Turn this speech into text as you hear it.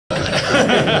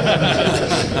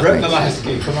Bret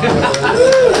Mileski, come on.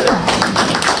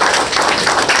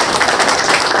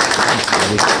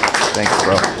 Thanks,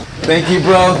 bro. Thank you,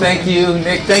 bro. Thank you,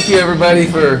 Nick. Thank you, everybody,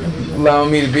 for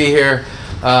allowing me to be here.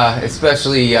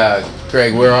 Especially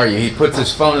Greg, where are you? He puts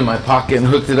his phone in my pocket and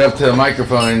hooked it up to the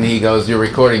microphone, and he goes, "You're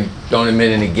recording. Don't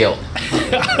admit any guilt."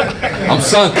 I'm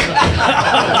sunk.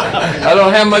 I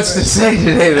don't have much to say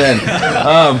today then.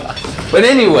 But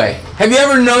anyway, have you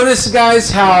ever noticed, guys,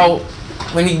 how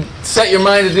when you set your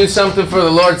mind to do something for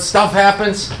the Lord, stuff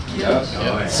happens? Yes.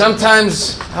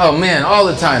 Sometimes, oh man, all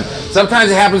the time.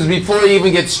 Sometimes it happens before you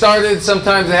even get started.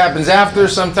 Sometimes it happens after.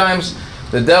 Sometimes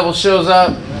the devil shows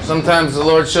up. Sometimes the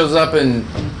Lord shows up in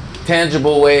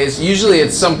tangible ways. Usually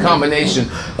it's some combination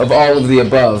of all of the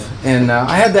above. And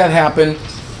I had that happen,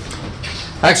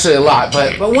 actually a lot.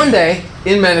 But one day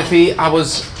in Menifee, I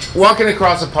was walking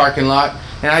across a parking lot,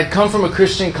 and I'd come from a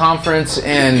Christian conference,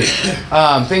 and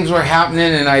things were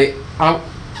happening, and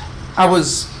I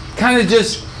was kind of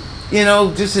just, you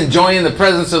know, just enjoying the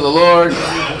presence of the Lord,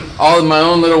 all in my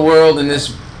own little world, and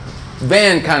this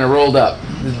van kind of rolled up.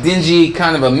 This dingy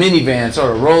kind of a minivan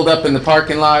sort of rolled up in the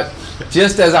parking lot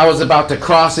just as I was about to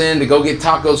cross in to go get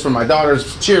tacos for my daughter's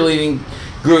cheerleading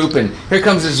group, and here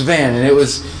comes this van, and it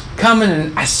was coming,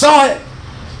 and I saw it,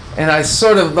 and I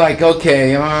sort of like,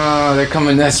 okay, they're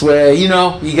coming this way, you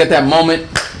know, you get that moment.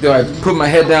 Do I put my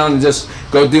head down and just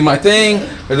go do my thing,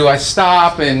 or do I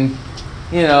stop and,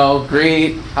 you know,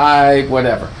 greet, hi,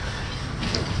 whatever?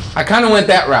 I kind of went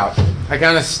that route. I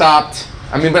kind of stopped.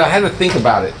 I mean, but I had to think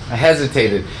about it. I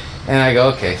hesitated. And I go,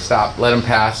 okay, stop, let them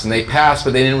pass. And they passed,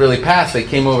 but they didn't really pass. They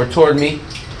came over toward me,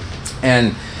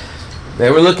 and they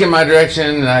were looking my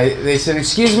direction, and they said,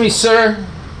 "Excuse me, sir."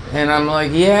 And I'm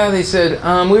like, "Yeah." They said,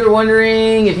 "We were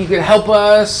wondering if you could help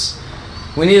us.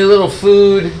 We need a little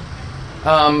food.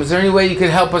 Is there any way you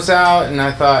could help us out?" And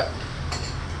I thought,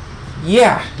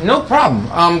 yeah, no problem.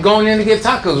 I'm going in to get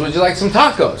tacos. Would you like some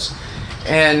tacos?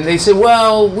 And they said,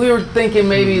 "Well, we were thinking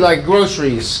maybe like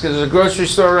groceries, because there's a grocery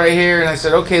store right here." And I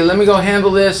said, "Okay, let me go handle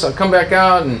this. I'll come back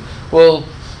out and we'll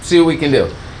see what we can do."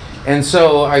 And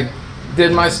so I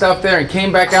did my stuff there and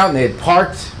came back out, and they had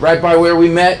parked right by where we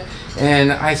met.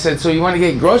 And I said, "So you want to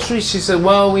get groceries?" She said,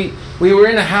 "Well, we were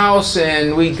in a house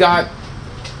and we got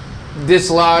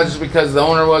dislodged because the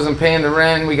owner wasn't paying the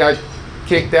rent. We got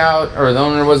kicked out, or the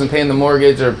owner wasn't paying the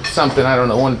mortgage or something. I don't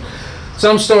know.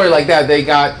 Some story like that. They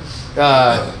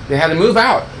had to move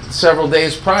out several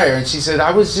days prior." And she said,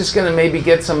 "I was just going to maybe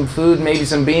get some food, maybe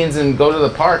some beans, and go to the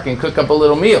park and cook up a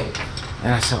little meal."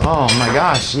 And I said, "Oh my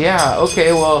gosh, yeah,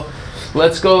 okay, well,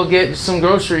 let's go get some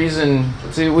groceries and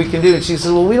see what we can do." And she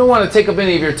said, "Well, we don't want to take up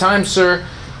any of your time, sir.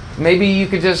 Maybe you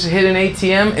could just hit an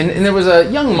ATM." And there was a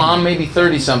young mom, maybe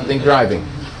 30-something, driving.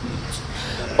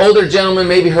 Older gentleman,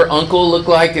 maybe her uncle looked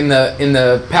like, in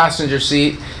the passenger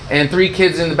seat, and 3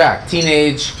 kids in the back,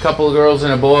 teenage, couple of girls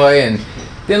and a boy, and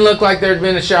didn't look like there'd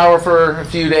been a shower for a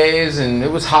few days, and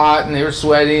it was hot, and they were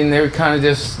sweating, and they were kind of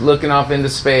just looking off into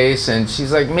space. And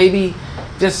she's like, "Maybe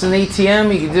just an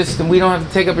ATM, you could just, we don't have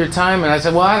to take up your time." And I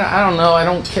said, "Well, I don't know, I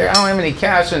don't care, I don't have any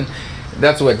cash." And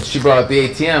that's what she brought up, the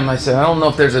ATM. I said, "I don't know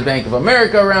if there's a Bank of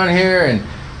America around here." And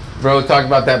bro talked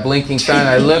about that blinking sign.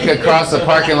 I look across the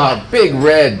parking lot, big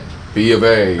red B of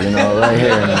A, you know, right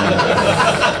here. And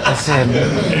I said,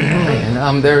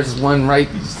 "Man, there's one right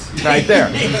there,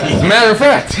 as a matter of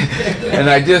fact." And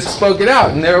I just spoke it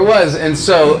out, and there it was. And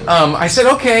so I said,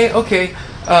 okay,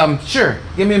 sure,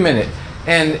 give me a minute.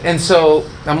 And so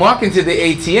I'm walking to the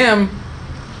ATM,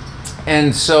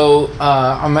 and so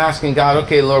I'm asking God,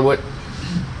 "Okay, Lord, what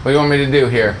do you want me to do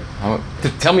here?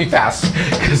 Tell me fast,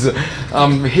 because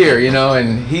I'm here, you know."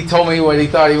 And he told me what he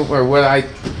thought or what I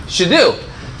should do.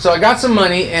 So I got some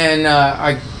money, and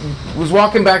I was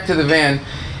walking back to the van.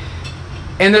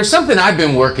 And there's something I've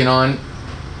been working on.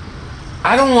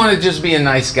 I don't want to just be a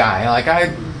nice guy. Like,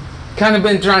 I've kind of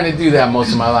been trying to do that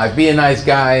most of my life. Be a nice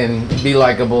guy and be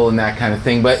likable and that kind of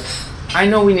thing. But I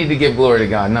know we need to give glory to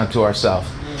God, not to ourselves.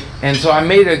 And so I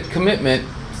made a commitment.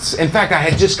 In fact, I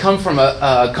had just come from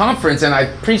a conference, and I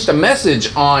preached a message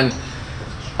on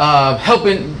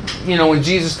helping, you know, when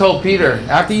Jesus told Peter,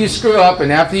 after you screw up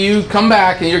and after you come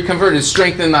back and you're converted,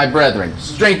 strengthen thy brethren,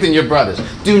 strengthen your brothers,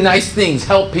 do nice things,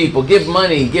 help people, give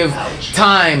money, give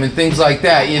time and things like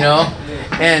that, you know.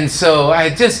 And so I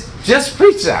just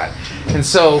preached that. And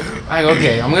so I go,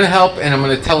 okay, I'm going to help, and I'm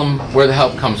going to tell them where the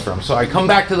help comes from. So I come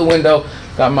back to the window,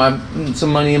 got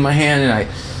some money in my hand, and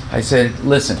I said,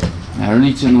 "Listen," I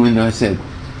reached in the window, I said,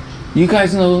 "You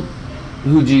guys know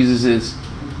who Jesus is?"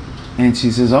 And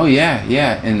she says, "Oh,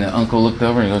 yeah." And the uncle looked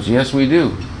over and he goes, "Yes, we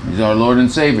do. He's our Lord and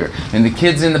Savior." And the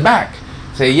kids in the back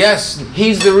Say, yes,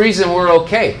 he's the reason we're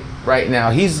okay right now.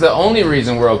 He's the only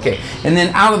reason we're okay. And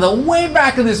then out of the way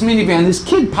back of this minivan, this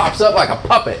kid pops up like a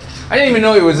puppet. I didn't even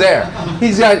know he was there.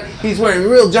 He's wearing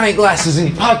real giant glasses, and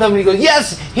he popped up and he goes,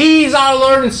 yes, he's our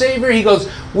Lord and Savior. He goes,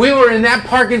 we were in that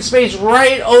parking space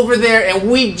right over there, and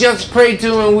we just prayed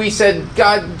to him, and we said,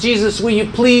 God, Jesus, will you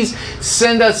please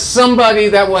send us somebody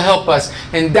that will help us?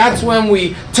 And that's when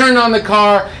we turned on the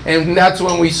car, and that's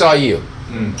when we saw you.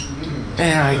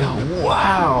 And I go,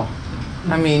 wow.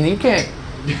 I mean, you can't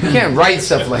write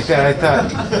stuff like that, I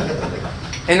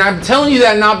thought. And I'm telling you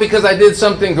that not because I did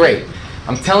something great.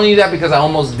 I'm telling you that because I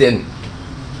almost didn't.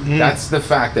 That's the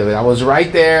fact of it. I was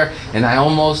right there, and I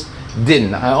almost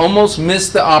didn't. I almost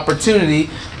missed the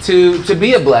opportunity to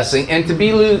be a blessing and to be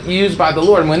used by the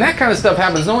Lord. And when that kind of stuff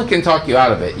happens, no one can talk you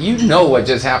out of it. You know what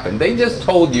just happened. They just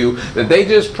told you that they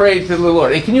just prayed to the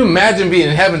Lord. And can you imagine being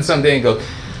in heaven someday and go,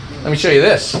 let me show you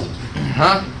this.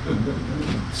 Huh?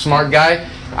 Smart guy.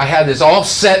 I had this all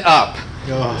set up.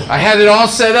 I had it all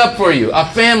set up for you. A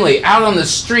family out on the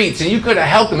streets, and you could have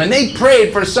helped them. And they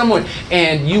prayed for someone,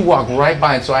 and you walked right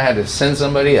by, and so I had to send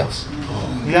somebody else.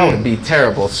 That would be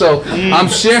terrible. So I'm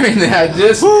sharing that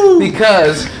just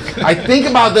because I think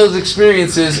about those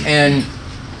experiences, and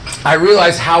I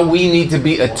realize how we need to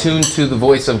be attuned to the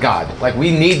voice of God. Like,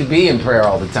 we need to be in prayer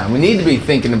all the time. We need to be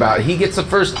thinking about it. He gets the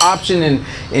first option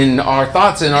in our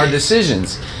thoughts and our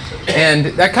decisions. And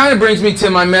that kind of brings me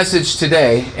to my message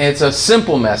today. It's a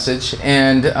simple message,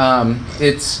 and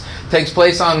it takes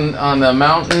place on the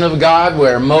mountain of God,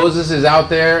 where Moses is out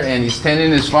there and he's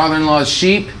tending his father-in-law's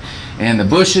sheep, and the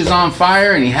bush is on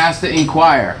fire, and he has to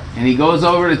inquire. And he goes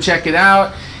over to check it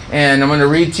out, and I'm going to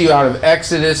read to you out of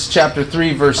Exodus chapter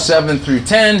 3, verse 7 through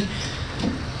 10.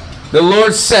 The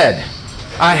Lord said,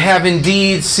 I have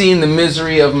indeed seen the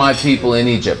misery of my people in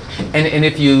Egypt. And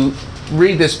if you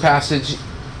read this passage,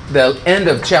 the end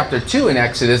of chapter 2 in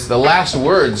Exodus, the last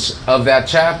words of that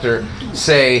chapter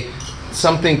say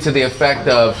something to the effect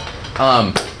of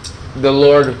the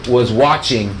Lord was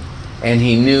watching and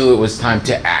he knew it was time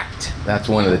to act. That's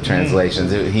one of the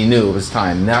translations. He knew it was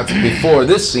time. That's before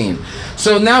this scene.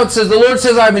 So now it says, the Lord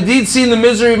says, I have indeed seen the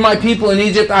misery of my people in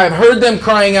Egypt. I have heard them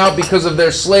crying out because of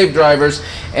their slave drivers,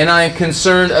 and I am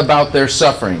concerned about their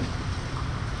suffering.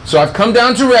 So I've come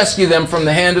down to rescue them from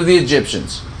the hand of the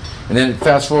Egyptians. And then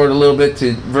fast forward a little bit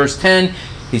to verse 10.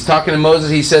 He's talking to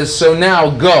Moses. He says, so now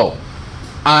go.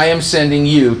 I am sending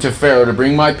you to Pharaoh to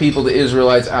bring my people, the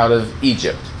Israelites, out of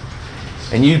Egypt.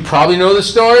 And you probably know the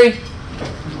story.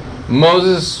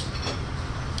 Moses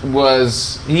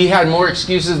he had more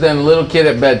excuses than a little kid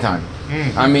at bedtime.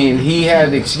 I mean, he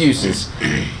had excuses.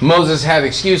 Moses had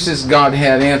excuses. God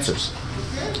had answers.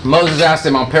 Moses asked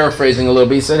him, I'm paraphrasing a little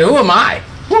bit, he said, who am I?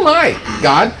 Who am I,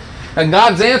 God? And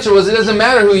God's answer was, it doesn't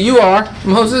matter who you are,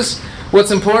 Moses.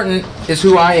 What's important is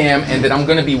who I am, and that I'm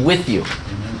going to be with you.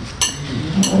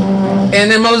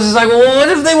 And then Moses is like, well, what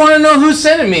if they want to know who's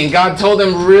sending me? And God told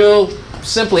him real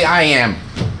simply, I am.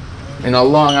 And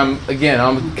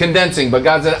I'm condensing, but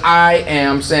God said, I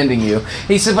am sending you.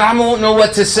 He said, but I won't know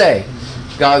what to say.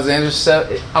 God's answer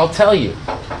said, I'll tell you.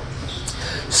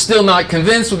 Still not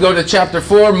convinced, we go to chapter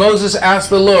 4. Moses asked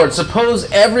the Lord, suppose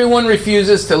everyone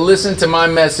refuses to listen to my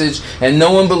message and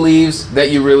no one believes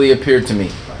that you really appeared to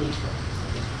me.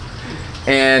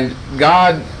 And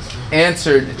God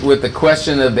answered with the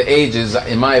question of the ages,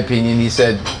 in my opinion. He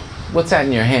said, what's that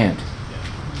in your hand?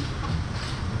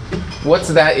 What's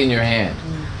that in your hand?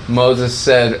 Moses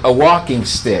said, a walking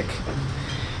stick.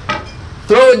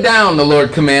 Throw it down, the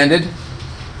Lord commanded.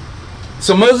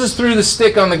 So Moses threw the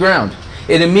stick on the ground.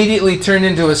 It immediately turned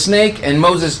into a snake, and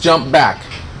Moses jumped back.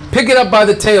 Pick it up by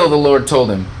the tail, the Lord told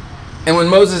him. And when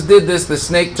Moses did this, the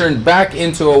snake turned back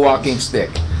into a walking stick.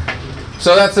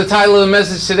 So that's the title of the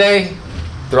message today.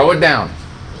 Throw it down.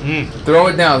 Throw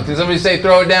it down. Can somebody say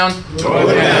throw it down? Throw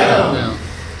it down.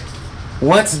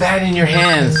 What's that in your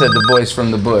hand? Said the voice from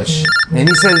the bush. And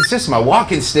he said, it's just my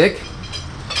walking stick.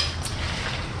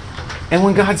 And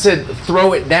when God said,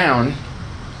 throw it down,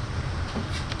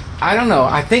 I don't know.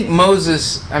 I think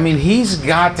Moses, he's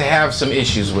got to have some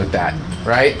issues with that,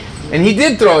 right? And he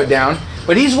did throw it down,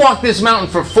 but he's walked this mountain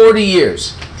for 40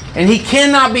 years. And he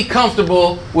cannot be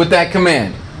comfortable with that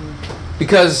command.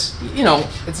 Because,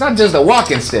 it's not just a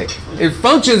walking stick. It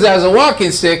functions as a walking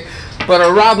stick, but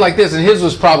a rod like this, and his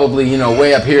was probably,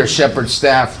 way up here, shepherd's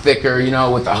staff, thicker,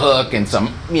 with a hook and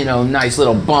some, nice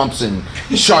little bumps and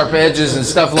sharp edges and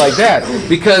stuff like that.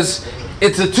 Because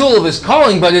it's a tool of his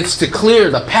calling, but it's to clear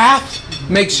the path,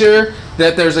 make sure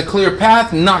that there's a clear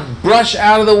path, knock brush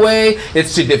out of the way.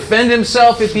 It's to defend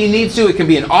himself if he needs to. It can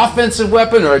be an offensive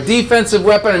weapon or a defensive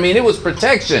weapon. It was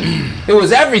protection. It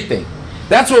was everything.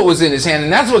 That's what was in his hand,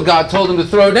 and that's what God told him to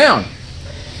throw down.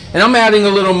 And I'm adding a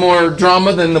little more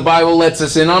drama than the Bible lets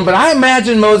us in on, but I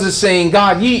imagine Moses saying,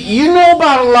 God, you know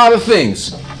about a lot of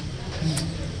things,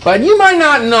 but you might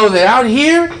not know that out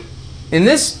here in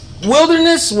this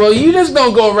wilderness, well, you just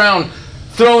don't go around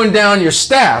throwing down your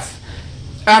staff.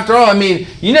 After all, I mean,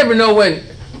 you never know when.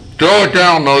 Throw it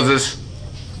down, Moses.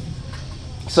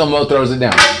 Someone throws it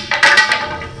down.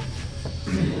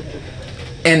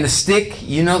 And the stick,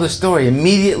 you know the story,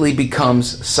 immediately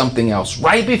becomes something else.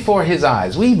 Right before his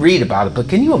eyes. We read about it, but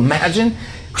can you imagine?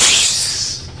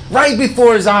 Right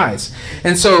before his eyes.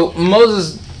 And so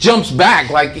Moses jumps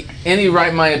back like any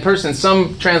right-minded person.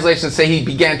 Some translations say he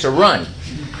began to run.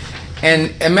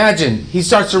 And imagine, he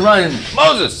starts to run, and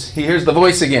Moses, he hears the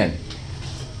voice again.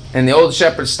 And the old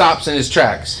shepherd stops in his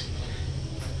tracks.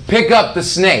 Pick up the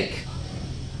snake.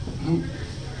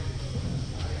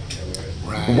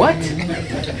 What?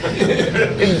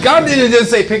 God didn't just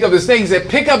say pick up the snake. He said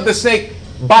pick up the snake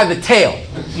by the tail.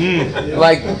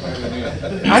 Like,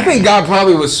 I think God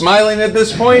probably was smiling at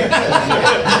this point.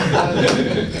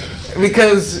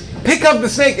 Because pick up the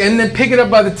snake and then pick it up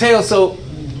by the tail. So,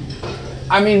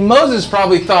 I mean, Moses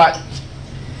probably thought,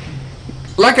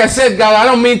 like I said, God, I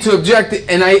don't mean to object,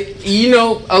 and you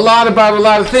know a lot about a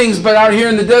lot of things, but out here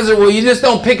in the desert, well, you just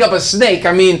don't pick up a snake.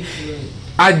 I mean,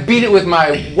 I'd beat it with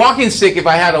my walking stick if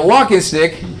I had a walking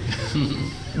stick,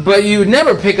 but you would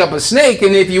never pick up a snake,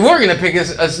 and if you were going to pick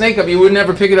a snake up, you would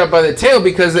never pick it up by the tail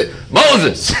because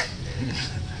Moses!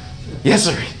 Yes,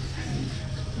 sir.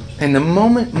 And the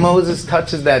moment Moses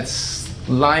touches that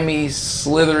slimy,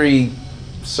 slithery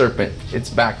serpent, it's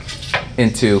back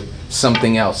into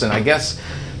something else. And I guess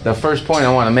the first point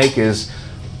I want to make is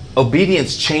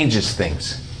obedience changes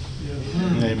things.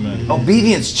 Amen.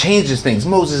 Obedience changes things.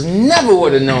 Moses never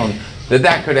would have known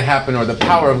that could have happened, or the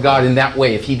power of God in that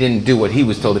way, if he didn't do what he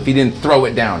was told, if he didn't throw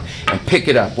it down and pick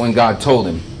it up when God told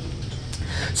him.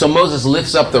 So Moses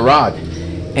lifts up the rod,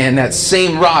 and that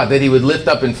same rod that he would lift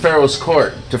up in Pharaoh's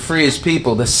court to free his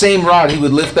people, the same rod he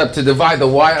would lift up to divide the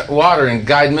water and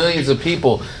guide millions of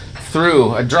people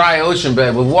through a dry ocean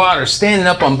bed with water standing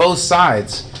up on both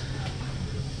sides.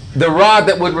 The rod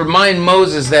that would remind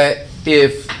Moses that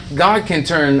if God can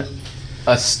turn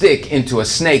a stick into a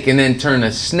snake and then turn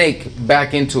a snake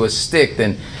back into a stick,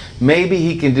 then maybe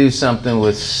he can do something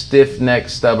with stiff-necked,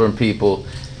 stubborn people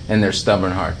and their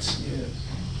stubborn hearts.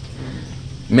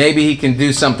 Maybe he can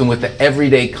do something with the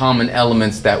everyday common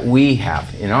elements that we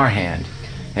have in our hand.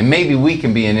 And maybe we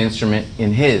can be an instrument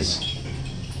in his.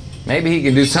 Maybe he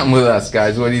can do something with us,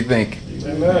 guys. What do you think?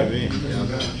 Amen.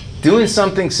 Doing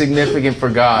something significant for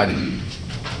God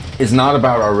is not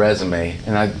about our resume.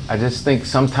 And I just think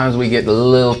sometimes we get a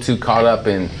little too caught up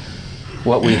in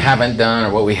what we haven't done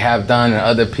or what we have done and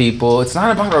other people. It's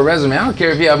not about our resume. I don't care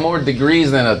if you have more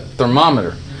degrees than a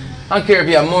thermometer. I don't care if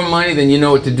you have more money than you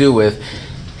know what to do with.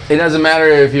 It doesn't matter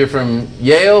if you're from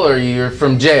Yale or you're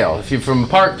from jail. If you're from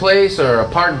Park Place or a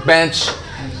park bench,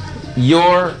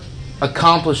 your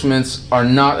accomplishments are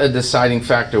not a deciding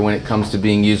factor when it comes to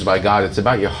being used by God. It's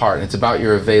about your heart. It's about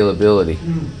your availability.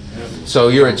 So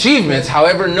your achievements,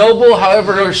 however noble,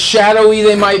 however shadowy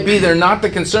they might be, they're not the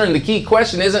concern. The key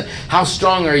question isn't how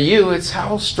strong are you, it's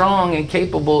how strong and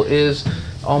capable is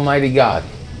Almighty God.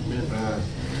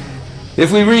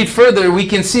 If we read further, we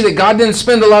can see that God didn't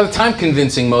spend a lot of time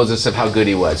convincing Moses of how good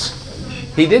he was.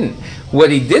 He didn't. What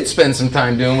he did spend some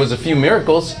time doing was a few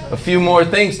miracles, a few more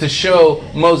things to show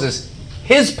Moses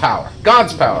his power,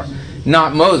 God's power,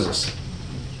 not Moses.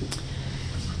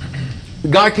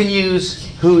 God can use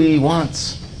who he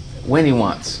wants, when he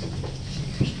wants.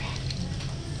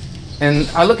 And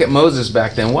I look at Moses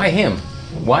back then. Why him?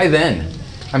 Why then?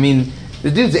 I mean, the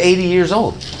dude's 80 years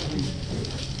old.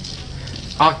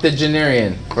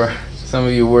 Octogenarian, for some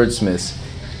of you wordsmiths.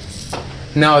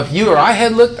 Now, if you or I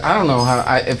had looked, I don't know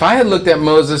how, if I had looked at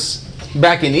Moses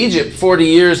back in Egypt 40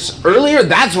 years earlier,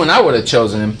 that's when I would have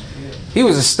chosen him. He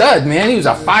was a stud, man. He was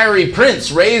a fiery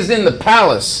prince raised in the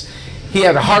palace. He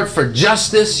had a heart for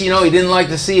justice. You know, he didn't like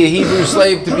to see a Hebrew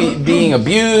slave to be being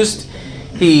abused.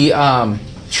 He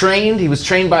trained. He was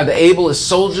trained by the ablest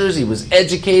soldiers. He was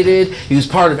educated. He was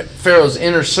part of Pharaoh's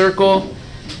inner circle.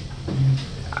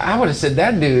 I would have said,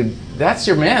 that dude, that's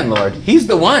your man, Lord. He's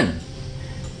the one.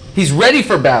 He's ready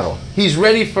for battle. He's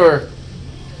ready for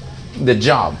the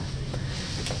job.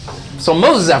 So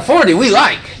Moses at 40, we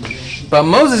like. But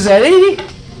Moses at 80?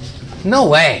 No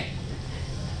way.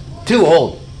 Too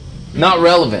old. Not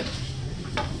relevant.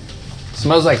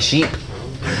 Smells like sheep.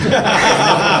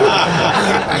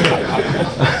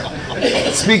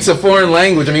 Speaks a foreign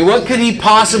language. I mean, what could he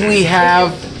possibly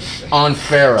have on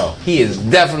Pharaoh. He is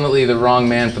definitely the wrong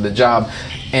man for the job.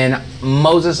 And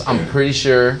Moses, I'm pretty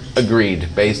sure,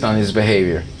 agreed based on his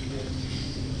behavior.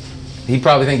 He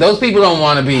probably thinks, those people don't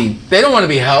want to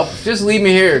be helped. Just leave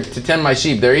me here to tend my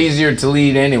sheep. They're easier to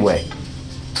lead anyway.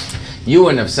 You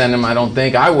wouldn't have sent him, I don't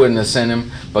think. I wouldn't have sent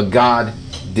him, but God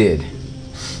did.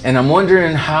 And I'm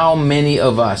wondering how many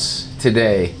of us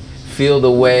today feel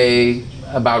the way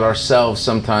about ourselves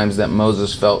sometimes that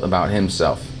Moses felt about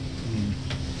himself.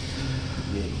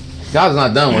 God's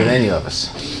not done with any of us.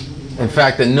 In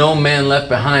fact, the no man left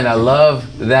behind, I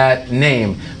love that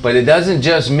name. But it doesn't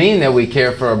just mean that we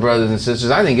care for our brothers and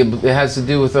sisters. I think it has to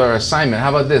do with our assignment. How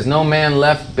about this? No man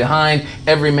left behind,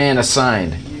 every man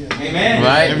assigned. Amen.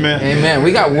 Right? Amen. Amen.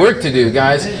 We got work to do,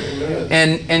 guys.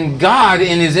 And God,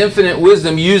 in his infinite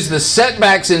wisdom, used the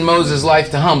setbacks in Moses' life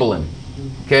to humble him.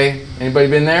 Okay? Anybody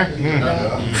been there?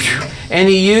 And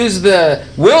he used the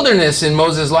wilderness in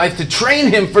Moses' life to train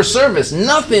him for service.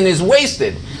 Nothing is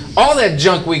wasted. All that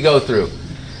junk we go through.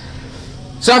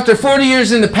 So after 40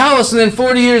 years in the palace and then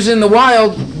 40 years in the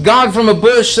wild, God from a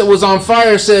bush that was on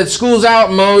fire said, "School's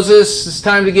out, Moses. It's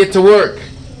time to get to work."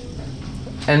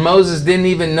 And Moses didn't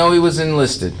even know he was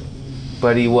enlisted.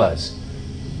 But he was.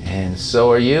 And so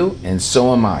are you, and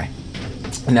so am I.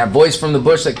 And that voice from the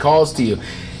bush that calls to you,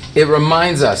 it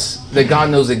reminds us that God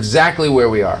knows exactly where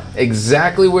we are.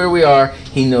 Exactly where we are.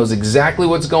 He knows exactly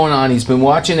what's going on. He's been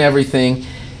watching everything.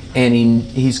 And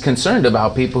he's concerned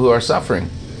about people who are suffering.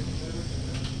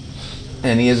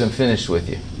 And he isn't finished with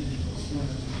you.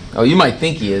 Oh, you might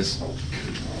think he is.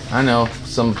 I know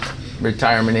some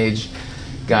retirement age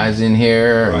guys in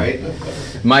here Right.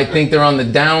 might think they're on the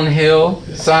downhill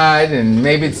side, and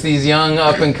maybe it's these young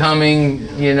up and coming,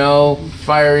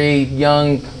 fiery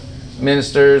young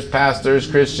ministers, pastors,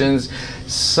 Christians.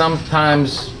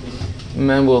 Sometimes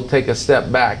men will take a step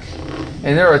back.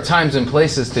 And there are times and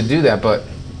places to do that, but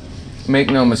make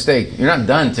no mistake, you're not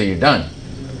done till you're done.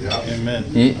 Yeah. Amen.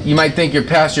 You might think you're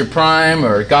past your prime,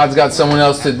 or God's got someone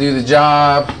else to do the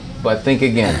job, but think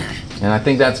again. And I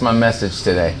think that's my message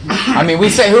today. I mean, we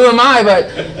say, who am I? But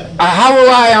how will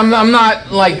I? I'm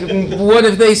not like, what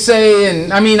if they say,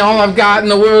 and I mean, all I've got in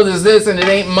the world is this, and it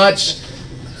ain't much.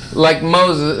 Like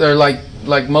Moses, or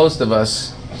like most of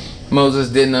us, Moses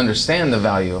didn't understand the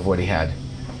value of what he had.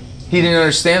 He didn't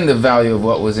understand the value of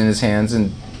what was in his hands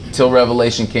until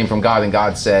revelation came from God, and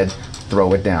God said,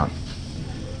 throw it down.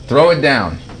 Throw it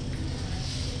down.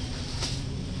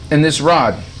 And this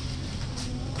rod,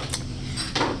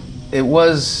 it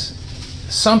was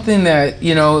something that,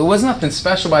 it was nothing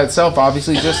special by itself,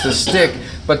 obviously, just a stick.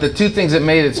 But the two things that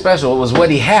made it special, it was what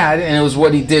he had and it was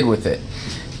what he did with it.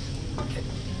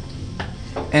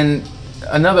 And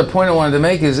another point I wanted to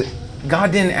make is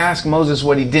God didn't ask Moses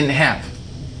what he didn't have.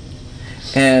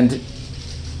 And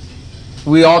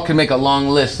we all can make a long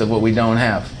list of what we don't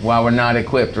have while we're not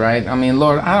equipped, right? I mean,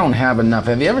 Lord, I don't have enough.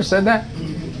 Have you ever said that?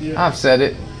 Yeah. I've said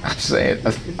it. I say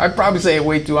it. I probably say it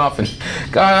way too often.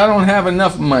 God, I don't have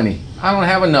enough money. I don't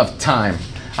have enough time.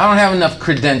 I don't have enough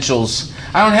credentials.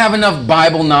 I don't have enough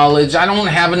Bible knowledge. I don't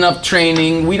have enough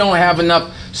training. We don't have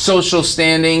enough social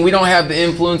standing. We don't have the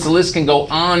influence. The list can go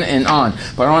on and on.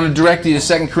 But I want to direct you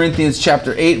to 2 Corinthians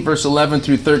chapter 8, verse 11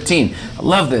 through 13. I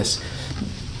love this.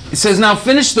 It says, now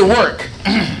finish the work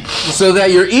so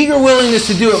that your eager willingness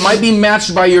to do it might be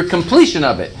matched by your completion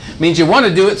of it. Means you want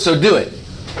to do it, so do it.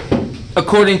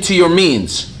 According to your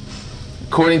means.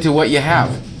 According to what you have.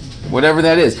 Whatever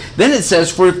that is. Then it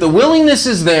says, for if the willingness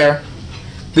is there,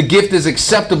 the gift is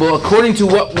acceptable according to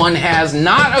what one has,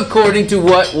 not according to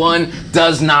what one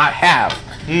does not have.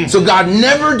 So God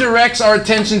never directs our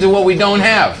attention to what we don't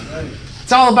have.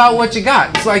 It's all about what you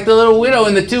got. It's like the little widow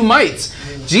and the 2 mites.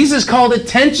 Jesus called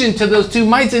attention to those 2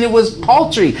 mites, and it was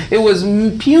paltry. It was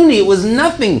puny. It was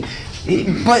nothing.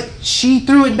 But she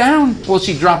threw it down. Well,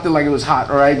 she dropped it like it was hot,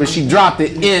 all right? But she dropped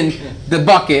it in the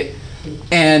bucket,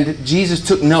 and Jesus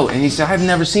took note. And he said, I've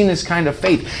never seen this kind of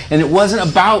faith. And it wasn't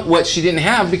about what she didn't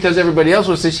have, because everybody else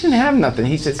would say, she didn't have nothing.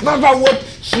 He said, it's not about what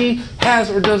she has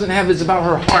or doesn't have. It's about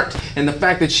her heart and the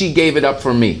fact that she gave it up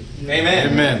for me.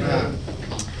 Amen. Amen.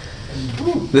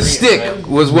 The stick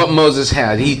was what Moses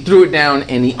had. He threw it down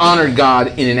and he honored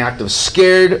God in an act of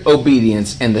scared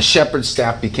obedience, and the shepherd's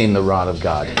staff became the rod of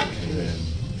God.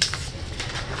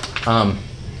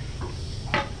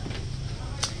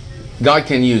 God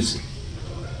can use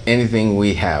anything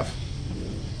we have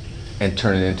and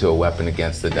turn it into a weapon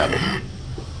against the devil.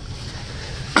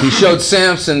 He showed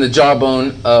Samson the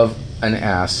jawbone of an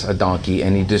ass, a donkey,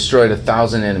 and he destroyed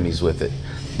 1,000 enemies with it.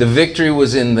 The victory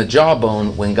was in the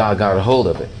jawbone when God got a hold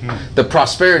of it. The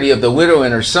prosperity of the widow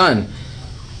and her son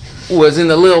was in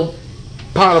the little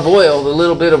pot of oil, the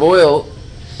little bit of oil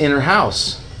in her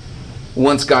house.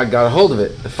 Once God got a hold of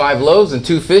it, the 5 loaves and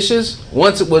 2 fishes,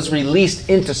 once it was released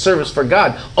into service for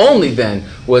God, only then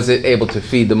was it able to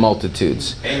feed the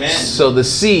multitudes. Amen. So the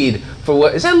seed for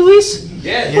what, is that Luis?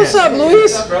 Yeah. What's up,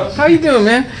 Luis? What's up, bro? How you doing,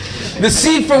 man? The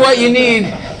seed for what you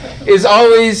need is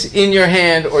always in your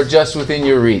hand or just within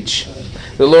your reach.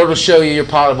 The Lord will show you your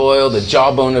pot of oil, the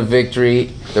jawbone of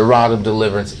victory, the rod of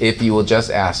deliverance, if you will just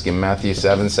ask Him. Matthew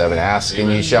 7:7, ask and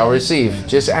you shall receive.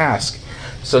 Just ask.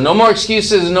 So no more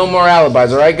excuses and no more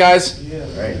alibis, all right, guys?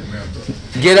 Right.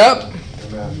 Get up,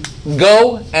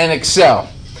 go, and excel.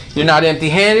 You're not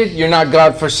empty-handed. You're not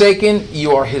God-forsaken.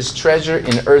 You are His treasure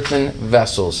in earthen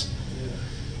vessels.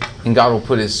 And God will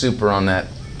put His super on that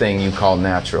thing you call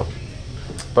natural.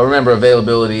 But remember,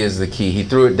 availability is the key. He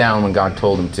threw it down when God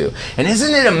told Him to. And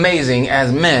isn't it amazing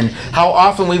as men how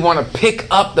often we want to pick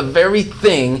up the very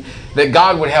thing that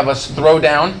God would have us throw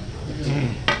down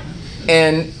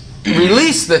and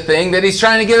release the thing that He's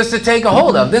trying to get us to take a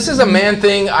hold of. This is a man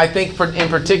thing, I think, in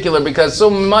particular, because so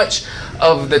much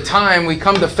of the time we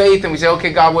come to faith and we say,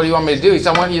 okay, God, what do you want me to do? He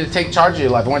said, I want you to take charge of your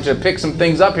life. I want you to pick some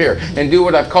things up here and do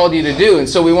what I've called you to do. And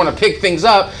so we want to pick things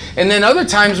up. And then other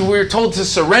times we're told to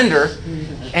surrender.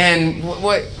 And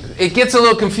what it gets a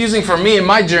little confusing for me in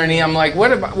my journey. I'm like,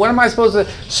 what am I supposed to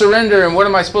surrender and what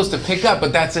am I supposed to pick up?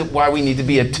 But that's why we need to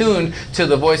be attuned to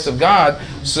the voice of God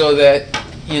so that,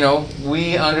 you know,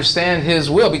 we understand His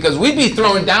will, because we'd be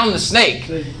throwing down the snake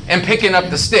and picking up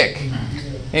the stick.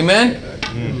 Amen?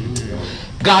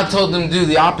 God told them to do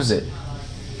the opposite.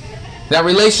 That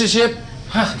relationship,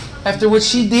 after what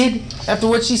she did, after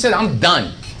what she said, I'm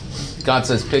done. God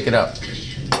says, pick it up.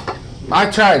 I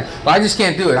tried, but I just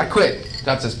can't do it. I quit.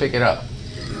 God says, pick it up.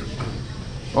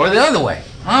 Or the other way.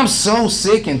 I'm so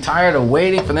sick and tired of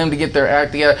waiting for them to get their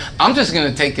act together. I'm just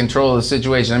going to take control of the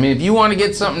situation. I mean, if you want to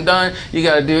get something done, you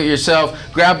got to do it yourself.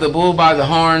 Grab the bull by the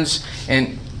horns,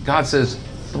 and God says,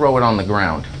 throw it on the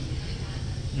ground.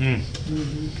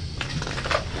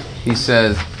 He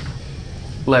says,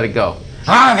 let it go.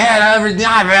 I've had everything.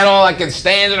 I've had all I can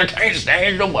stand, and I can't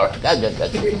stand no more.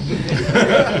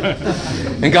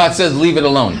 And God says, leave it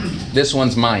alone. This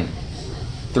one's mine.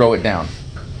 Throw it down.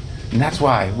 And that's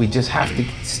why we just have to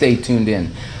stay tuned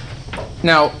in.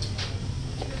 Now,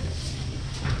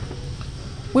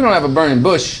 we don't have a burning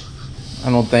bush,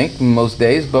 I don't think, most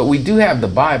days, but we do have the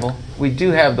Bible. We do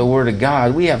have the Word of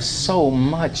God. We have so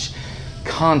much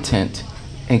content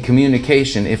and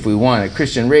communication if we want it.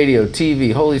 Christian radio,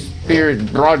 TV, Holy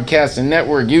Spirit, broadcasting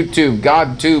network, YouTube,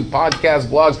 GodTube, podcast,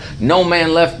 blogs, No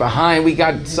Man Left Behind. We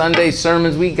got Sunday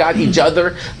sermons. We got each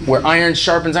other where iron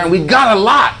sharpens iron. We've got a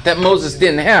lot that Moses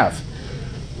didn't have,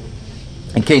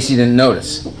 in case you didn't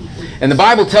notice. And the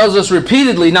Bible tells us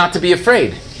repeatedly not to be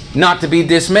afraid, not to be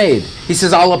dismayed. He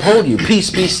says, I'll uphold you. Peace,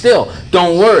 be still.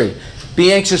 Don't worry.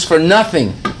 Be anxious for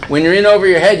nothing. When you're in over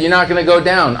your head, you're not going to go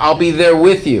down. I'll be there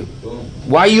with you.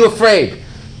 Why are you afraid?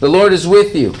 The Lord is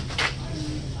with you.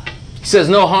 He says,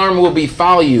 no harm will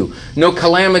befall you. No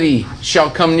calamity shall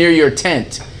come near your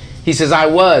tent. He says, I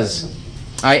was,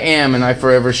 I am, and I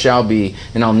forever shall be.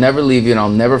 And I'll never leave you, and I'll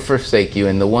never forsake you.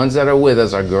 And the ones that are with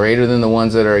us are greater than the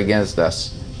ones that are against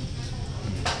us.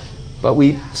 But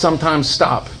we sometimes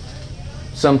stop.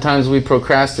 Sometimes we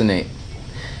procrastinate.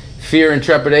 Fear and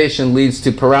trepidation leads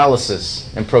to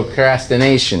paralysis and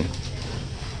procrastination.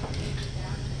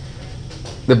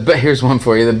 Here's one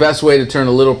for you. The best way to turn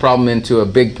a little problem into a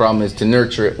big problem is to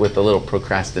nurture it with a little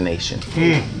procrastination.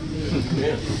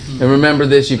 And remember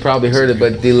this, you probably heard it,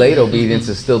 but delayed obedience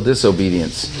is still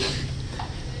disobedience.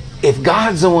 If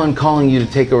God's the one calling you to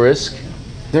take a risk,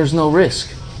 there's no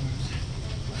risk.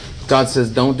 God says,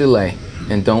 don't delay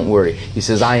and don't worry. He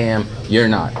says, I am, you're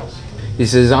not. He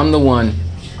says, I'm the one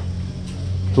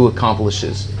who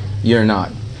accomplishes, you're not.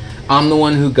 I'm the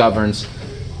one who governs,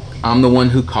 I'm the one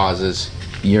who causes,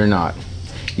 you're not.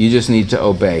 You just need to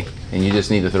obey, and you just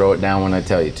need to throw it down when I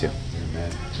tell you to.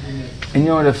 Amen. And you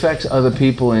know, it affects other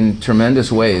people in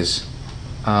tremendous ways.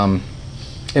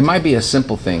 It might be a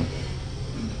simple thing,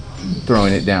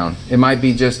 throwing it down. It might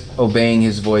be just obeying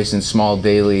His voice in small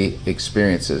daily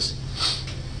experiences.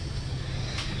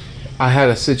 I had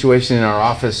a situation in our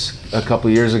office a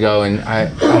couple years ago, and I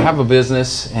have a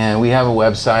business, and we have a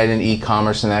website and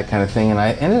e-commerce and that kind of thing, and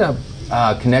I ended up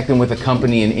connecting with a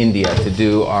company in India to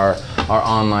do our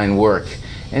online work.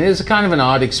 And it was kind of an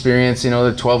odd experience, you know,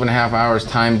 the 12 and a half hours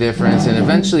time difference, and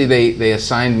eventually they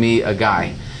assigned me a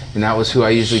guy, and that was who I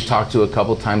usually talked to a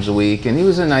couple times a week, and he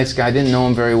was a nice guy. I didn't know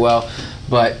him very well,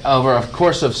 but over a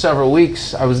course of several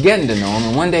weeks I was getting to know him,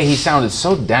 and one day he sounded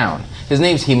so down. His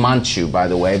name's Himanshu, by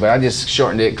the way, but I just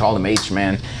shortened it, called him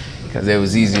H-Man, because it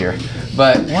was easier.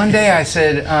 But one day I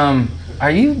said,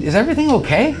 is everything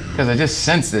okay? Because I just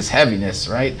sensed this heaviness,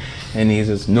 right? And he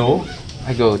says, no.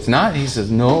 I go, it's not? He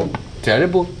says, no,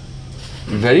 terrible,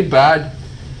 very bad.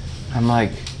 I'm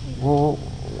like, well,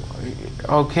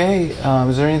 okay,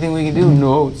 is there anything we can do?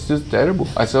 No, it's just terrible.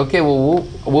 I said, okay, well,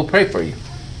 we'll pray for you.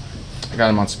 I got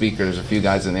him on speaker. There's a few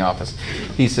guys in the office.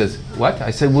 He says, what? I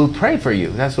said, we'll pray for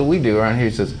you. That's what we do around here.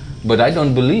 He says, but I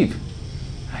don't believe.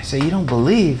 I say, you don't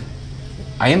believe?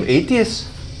 I am atheist.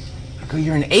 I go,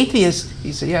 you're an atheist?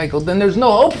 He said, yeah. I go, then there's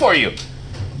no hope for you.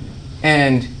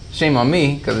 And shame on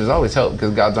me, because there's always hope,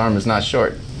 because God's arm is not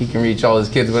short. He can reach all his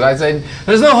kids. But I said,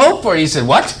 there's no hope for you. He said,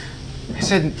 what? I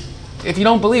said, if you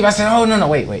don't believe. I said, oh, no,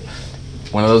 wait.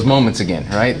 One of those moments again,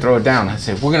 right? Throw it down. I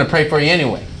said, we're going to pray for you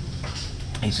anyway.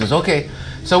 He says, okay.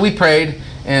 So we prayed,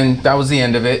 and that was the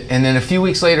end of it. And then a few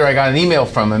weeks later, I got an email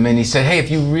from him, and he said, hey,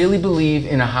 if you really believe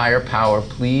in a higher power,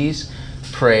 please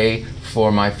pray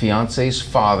for my fiance's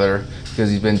father,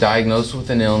 because he's been diagnosed with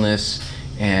an illness,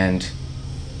 and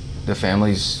the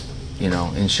family's,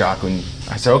 in shock. When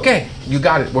I said, okay, you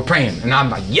got it, we're praying. And I'm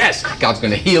like, yes, God's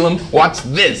going to heal him. Watch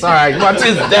this. All right, watch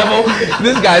this, devil.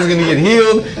 This guy's going to get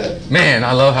healed. Man,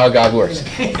 I love how God works.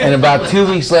 And about 2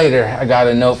 weeks later, I got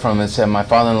a note from him that said, my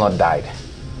father-in-law died.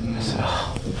 I said,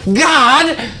 oh,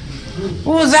 God,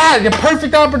 what was that? A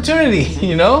perfect opportunity,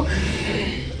 the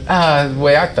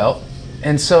way I felt.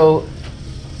 And so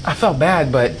I felt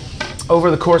bad, but over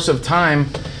the course of time,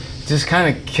 just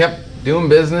kind of kept doing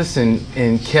business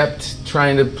and kept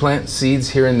trying to plant seeds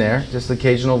here and there, just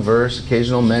occasional verse,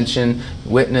 occasional mention,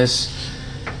 witness.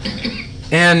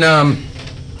 And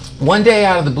one day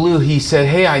out of the blue, he said,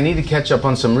 hey, I need to catch up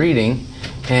on some reading,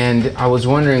 and I was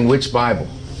wondering which Bible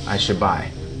I should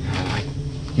buy. And I'm like,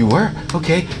 you were?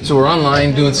 Okay. So we're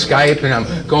online doing Skype, and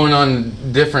I'm going on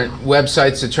different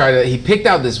websites to try to, he picked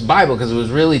out this Bible because it was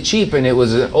really cheap, and it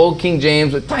was an old King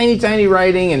James with tiny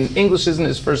writing, and English isn't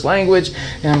his first language.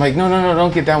 And I'm like, no,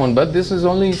 don't get that one, but this is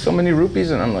only so many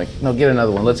rupees. And I'm like, no, get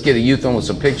another one. Let's get a youth one with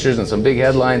some pictures and some big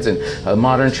headlines and a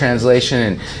modern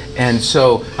translation. And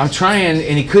so I'm trying,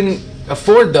 and he couldn't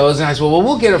afford those. And I said, well,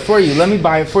 we'll get it for you. Let me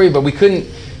buy it for you. But we couldn't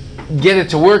get it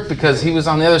to work because he was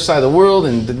on the other side of the world,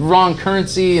 and the wrong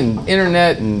currency and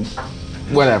internet and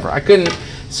whatever. I couldn't.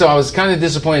 So I was kind of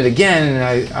disappointed again,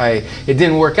 and it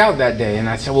didn't work out that day. And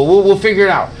I said, well, we'll figure it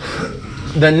out.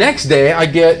 The next day, I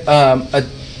get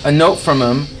a note from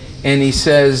him, and he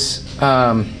says,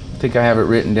 I think I have it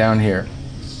written down here.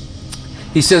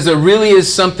 He says, there really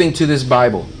is something to this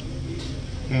Bible.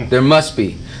 There must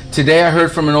be. Today I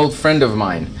heard from an old friend of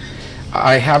mine.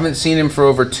 I haven't seen him for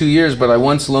over 2 years, but I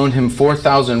once loaned him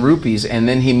 4,000 rupees, and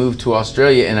then he moved to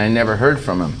Australia, and I never heard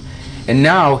from him. And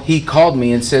now he called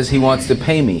me and says he wants to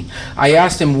pay me. I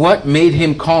asked him what made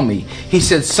him call me. He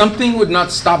said something would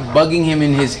not stop bugging him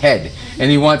in his head,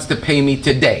 and he wants to pay me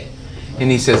today.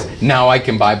 And he says, now I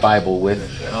can buy Bible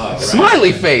with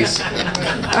smiley face.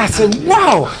 I said,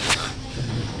 wow.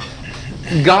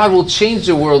 God will change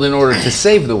the world in order to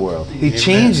save the world. He Amen.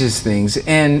 Changes things.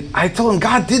 And I told him,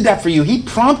 God did that for you. He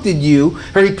prompted you,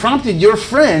 or he prompted your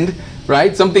friend,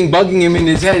 right? Something bugging him in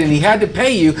his head, and he had to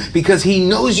pay you because he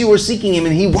knows you were seeking him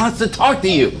and he wants to talk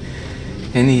to you.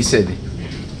 And he said,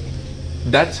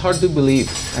 that's hard to believe.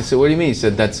 I said, what do you mean? He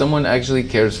said, that someone actually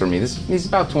cares for me. He's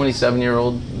about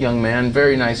 27-year-old young man,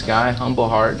 very nice guy, humble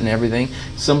heart and everything.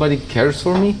 Somebody cares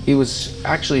for me? He was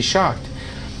actually shocked.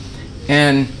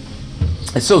 And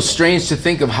it's so strange to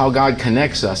think of how God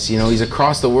connects us. He's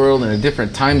across the world in a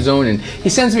different time zone, and he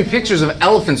sends me pictures of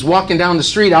elephants walking down the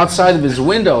street outside of his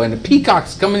window, and the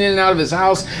peacocks coming in and out of his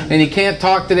house, and he can't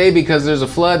talk today because there's a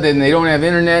flood and they don't have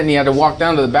internet, and he had to walk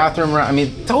down to the bathroom. I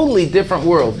mean, totally different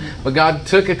world. But God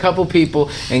took a couple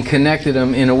people and connected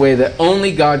them in a way that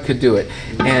only God could do it.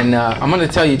 And I'm going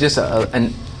to tell you just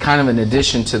kind of an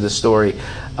addition to the story.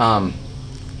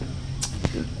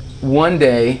 One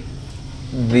day,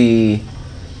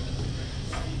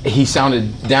 he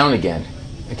sounded down again.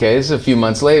 Okay, this is a few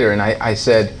months later, and I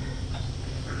said,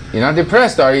 you're not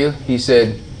depressed, are you? He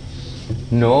said,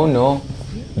 no,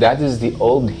 that is the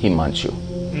old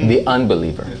Himanshu, the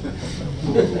unbeliever.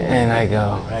 And I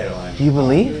go, you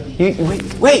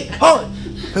believe? Wait, oh,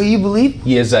 you believe?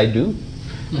 Yes, I do.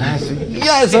 And I said,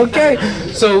 yes, okay.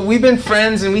 So we've been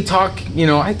friends, and we talk,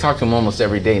 I talk to him almost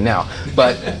every day now.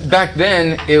 But back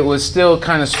then, it was still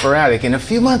kind of sporadic. And a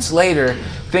few months later,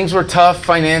 things were tough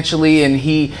financially, and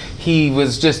he he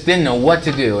was just didn't know what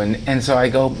to do. And so I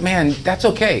go, man, that's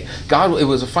okay. God, it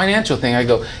was a financial thing. I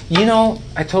go, you know,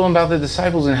 I told him about the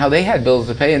disciples and how they had bills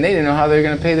to pay and they didn't know how they were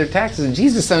going to pay their taxes. And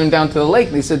Jesus sent them down to the lake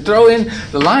and he said, throw in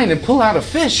the line and pull out a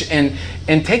fish and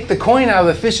take the coin out of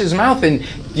the fish's mouth and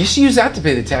you should use that to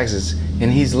pay the taxes.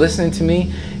 And he's listening to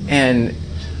me, and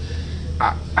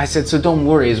I said, so don't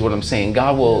worry is what I'm saying.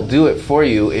 God will do it for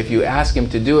you. If you ask him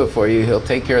to do it for you, he'll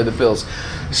take care of the bills.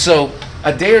 So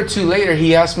a day or two later,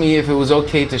 he asked me if it was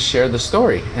okay to share the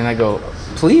story. And I go,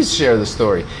 please share the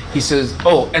story. He says,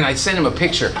 oh, and I sent him a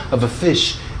picture of a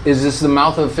fish. Is this the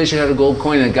mouth of a fish that had a gold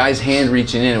coin and a guy's hand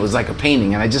reaching in? It was like a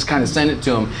painting. And I just kind of sent it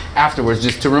to him afterwards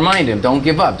just to remind him, don't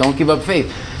give up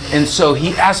faith. And so he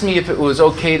asked me if it was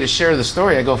okay to share the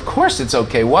story. I go, of course it's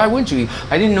okay. Why wouldn't you?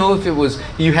 I didn't know if it was,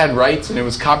 you had rights and it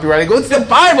was copyright. I go, it's the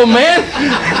Bible, man.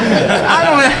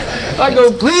 I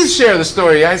go, please share the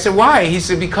story. I said, why? He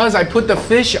said, because I put the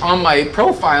fish on my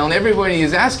profile and everybody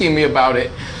is asking me about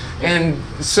it. And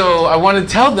so I want to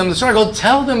tell them the story. I go,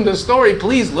 tell them the story,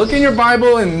 please. Look in your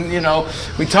Bible. And, you know,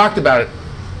 we talked about it.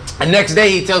 And next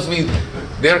day he tells me,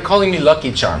 they're calling me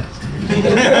Lucky Charm.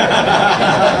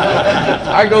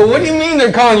 I go, what do you mean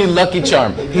they're calling you Lucky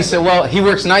Charm? He said, well, he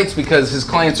works nights because his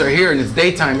clients are here and it's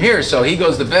daytime here. So he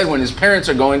goes to bed when his parents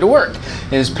are going to work.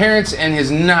 And his parents and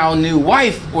his now new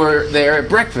wife were there at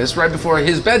breakfast right before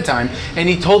his bedtime. And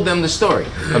he told them the story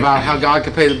about how God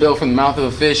could pay the bill from the mouth of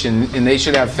a fish and they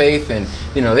should have faith. And,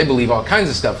 you know, they believe all kinds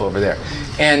of stuff over there.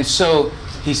 And so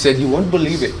he said, you won't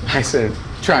believe it. I said,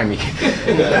 try me.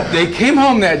 They came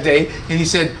home that day and he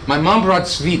said, my mom brought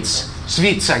sweets.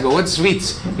 Sweets. I go, what's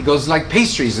sweets? He goes, like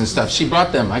pastries and stuff. She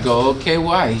brought them. I go, okay,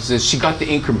 why? He says, she got the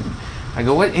increment. I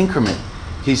go, what increment?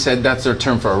 He said, that's their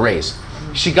term for a raise.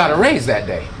 She got a raise that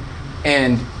day.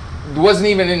 And wasn't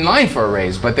even in line for a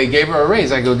raise, but they gave her a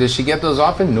raise. I go, did she get those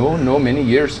often? No, many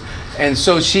years. And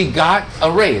so she got a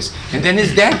raise. And then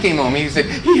his dad came home. He said,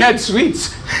 he had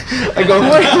sweets. I go,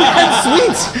 what? He had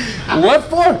sweets? What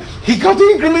for? He got the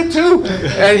increment too.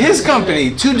 At his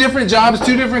company, 2 different jobs,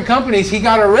 2 different companies, he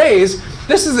got a raise.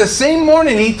 This is the same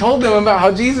morning he told them about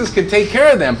how Jesus could take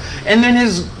care of them. And then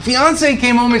his fiance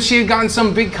came home and she had gotten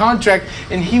some big contract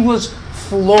and he was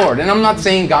floored. And I'm not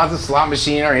saying God's a slot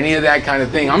machine or any of that kind of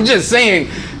thing. I'm just saying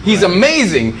he's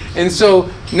amazing. And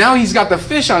so now he's got the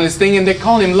fish on his thing and they're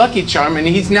calling him Lucky Charm. And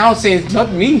he's now saying, it's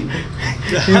not me.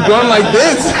 He's going like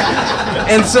this.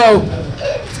 And so,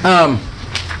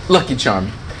 Lucky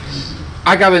Charm.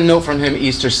 I got a note from him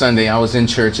Easter Sunday. I was in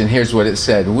church and here's what it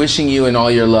said. Wishing you and all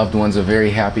your loved ones a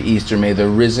very happy Easter. May the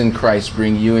risen Christ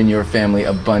bring you and your family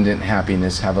abundant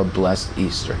happiness. Have a blessed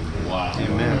Easter. Wow.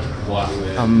 Amen. Wow.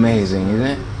 Amazing, isn't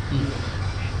it?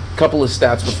 A couple of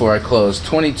stats before I close.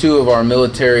 22 of our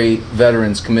military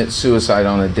veterans commit suicide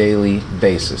on a daily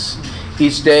basis.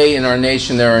 Each day in our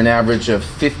nation there are an average of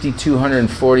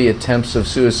 5,240 attempts of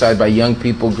suicide by young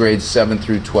people grades 7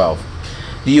 through 12.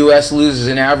 The U.S. loses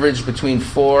an average between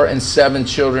 4 and 7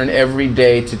 children every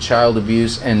day to child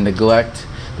abuse and neglect.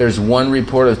 There's 1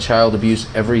 report of child abuse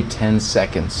every 10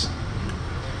 seconds.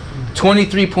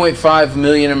 23.5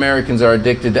 million Americans are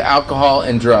addicted to alcohol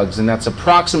and drugs, and that's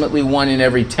approximately 1 in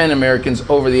every 10 Americans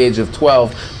over the age of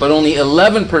 12, but only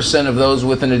 11% of those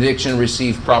with an addiction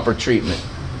receive proper treatment.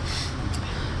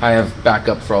 I have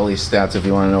backup for all these stats if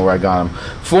you want to know where I got them.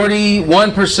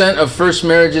 41% of first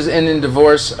marriages end in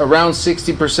divorce. Around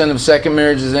 60% of second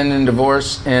marriages end in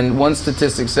divorce. And one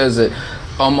statistic says that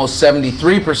almost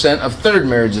 73% of third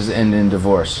marriages end in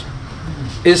divorce.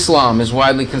 Islam is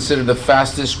widely considered the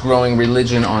fastest growing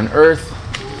religion on earth.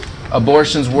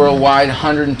 Abortions worldwide,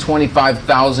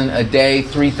 125,000 a day,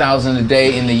 3,000 a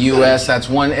day in the U.S. That's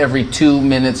 1 every 2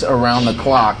 minutes around the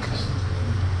clock.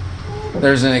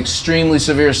 There's an extremely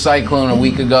severe cyclone a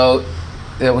week ago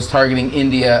that was targeting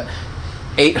India.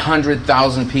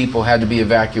 800,000 people had to be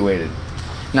evacuated.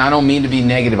 Now, I don't mean to be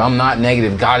negative. I'm not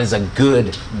negative. God is a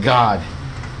good God.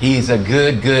 He's a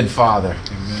good, good Father.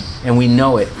 Amen. And we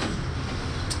know it.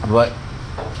 But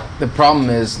the problem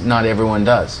is not everyone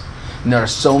does. And there are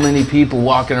so many people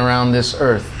walking around this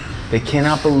earth. They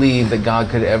cannot believe that God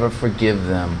could ever forgive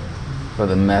them for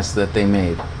the mess that they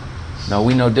made. No,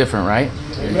 we know different, right?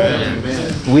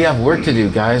 Amen. We have work to do,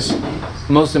 guys.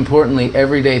 Most importantly,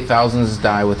 every day thousands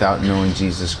die without knowing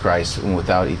Jesus Christ and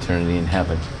without eternity in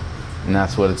heaven. And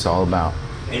that's what it's all about.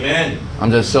 Amen.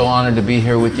 I'm just so honored to be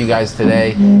here with you guys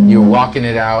today. You're walking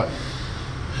it out.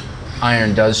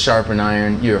 Iron does sharpen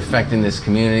iron. You're affecting this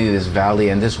community, this valley,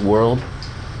 and this world.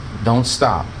 Don't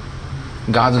stop.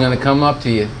 God's going to come up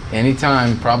to you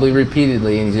anytime, probably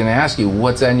repeatedly, and He's going to ask you,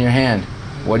 what's in your hand?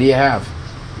 What do you have?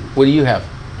 What do you have?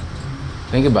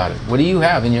 Think about it. What do you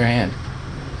have in your hand?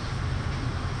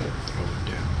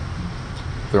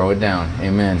 throw it down.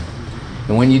 Amen.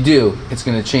 And when you do, it's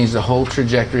going to change the whole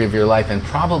trajectory of your life and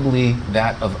probably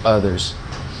that of others.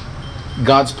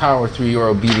 God's power through your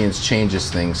obedience changes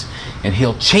things. And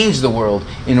He'll change the world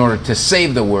in order to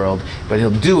save the world, but He'll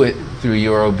do it through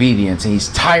your obedience. And He's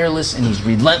tireless, and He's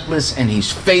relentless, and He's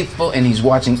faithful, and He's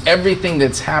watching everything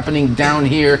that's happening down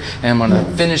here. And I'm going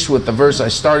to finish with the verse I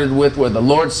started with, where the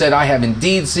Lord said, I have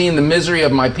indeed seen the misery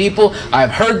of my people. I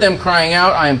have heard them crying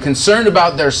out. I am concerned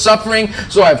about their suffering,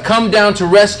 so I have come down to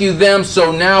rescue them.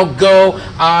 So now go,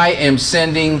 I am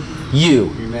sending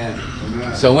you.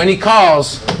 Amen. So when He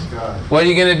calls, what are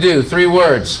you going to do? 3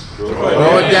 words.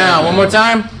 Throw it down. One more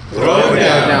time. Throw it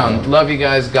down. Love you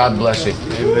guys. God bless you.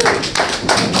 Amen.